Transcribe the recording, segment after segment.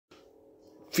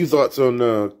Few thoughts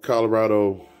on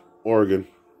Colorado, Oregon.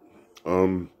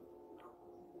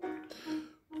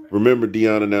 Remember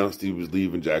Deion announced he was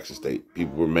leaving Jackson State.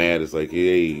 People were mad. It's like,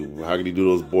 hey, how can he do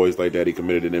those boys like that? He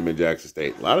committed to them in Jackson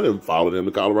State. A lot of them followed him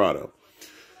to Colorado.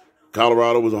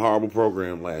 Colorado was a horrible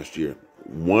program last year.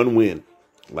 One win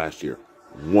last year.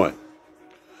 One.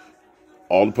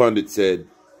 All the pundits said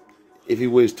if he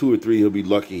wins 2 or 3, he'll be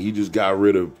lucky. He just got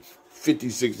rid of 50,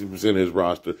 60% of his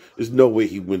roster. There's no way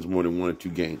he wins more than 1 or 2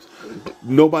 games.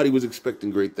 Nobody was expecting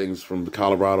great things from the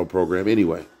Colorado program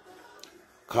anyway.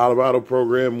 Colorado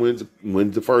program wins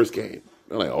the first game.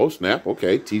 They're like, oh, snap,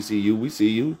 okay, TCU, we see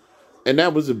you. And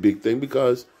that was a big thing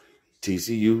because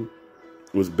TCU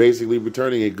was basically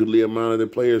returning a goodly amount of their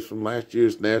players from last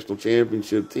year's national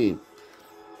championship team.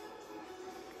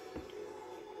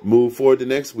 Move forward to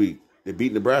next week. They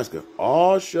beat Nebraska.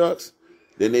 Oh, shucks.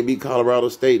 Then they beat Colorado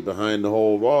State behind the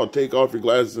whole, oh, take off your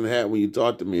glasses and hat when you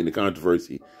talk to me, in the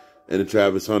controversy and the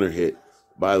Travis Hunter hit.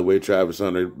 By the way, Travis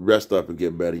Hunter, rest up and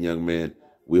get better, young man.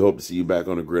 We hope to see you back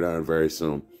on the gridiron very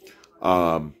soon.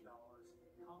 But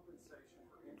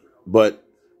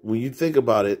when you think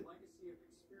about it,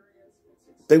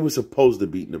 they were supposed to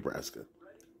beat Nebraska.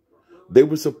 They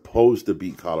were supposed to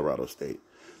beat Colorado State.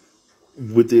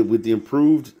 With the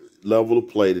improved level of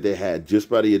play that they had just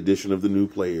by the addition of the new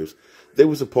players, they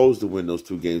were supposed to win those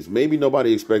 2 games. Maybe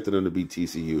nobody expected them to beat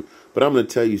TCU. But I'm going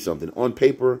to tell you something. On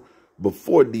paper,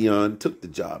 before Deion took the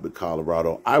job at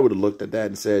Colorado, I would have looked at that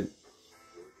and said,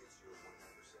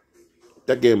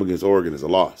 that game against Oregon is a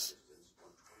loss.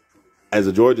 As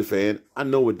a Georgia fan, I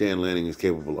know what Dan Lanning is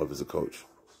capable of as a coach.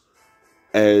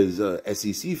 As a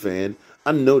SEC fan,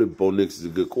 I know that Bo Nix is a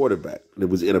good quarterback. And it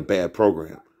was in a bad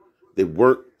program. They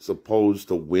weren't supposed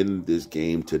to win this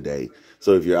game today.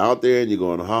 So if you're out there and you're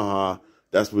going, ha,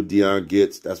 that's what Deion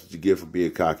gets. That's what you get for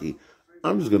being cocky.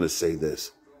 I'm just going to say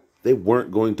this. They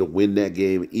weren't going to win that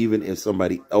game even if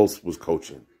somebody else was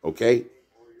coaching, okay?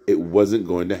 It wasn't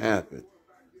going to happen.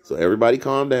 So everybody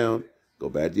calm down. Go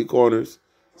back to your corners.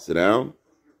 Sit down.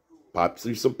 Pop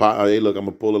you some pop. Hey, look, I'm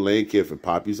going to pull a Lane Kiffin.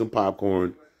 Pop you some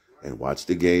popcorn and watch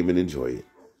the game and enjoy it.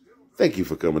 Thank you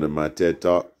for coming to my TED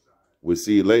Talk. We'll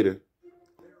see you later.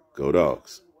 Go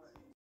Dogs.